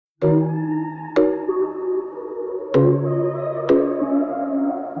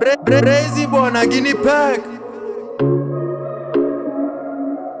TBreyzi bona guinea pig.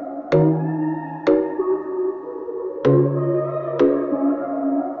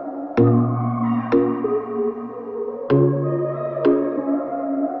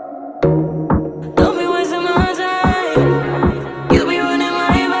 Don't be wasting my time. You be running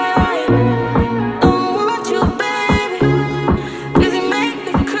my vibe. Don't want you, baby, 'cause you make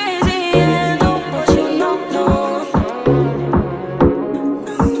me crazy. Yeah, don't want you, no, no.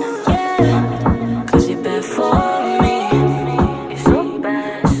 Yeah, 'cause you bad for me. You're so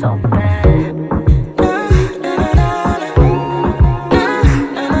bad, so bad. Na na na na na na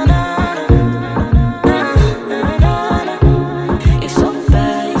na na na na na. You're so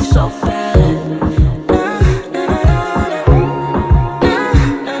bad, you're so bad.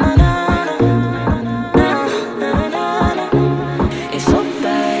 It's so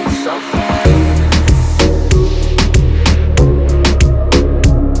bad, so bad.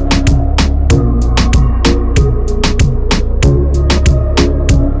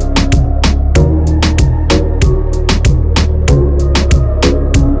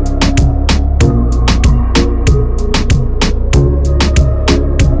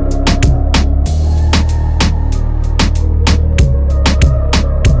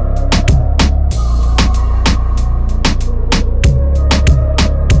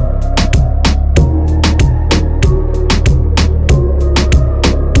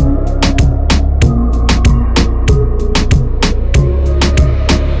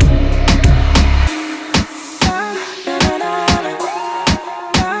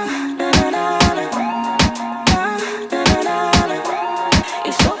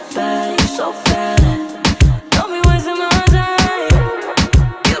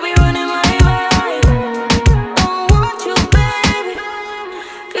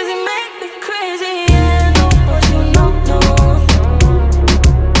 Cause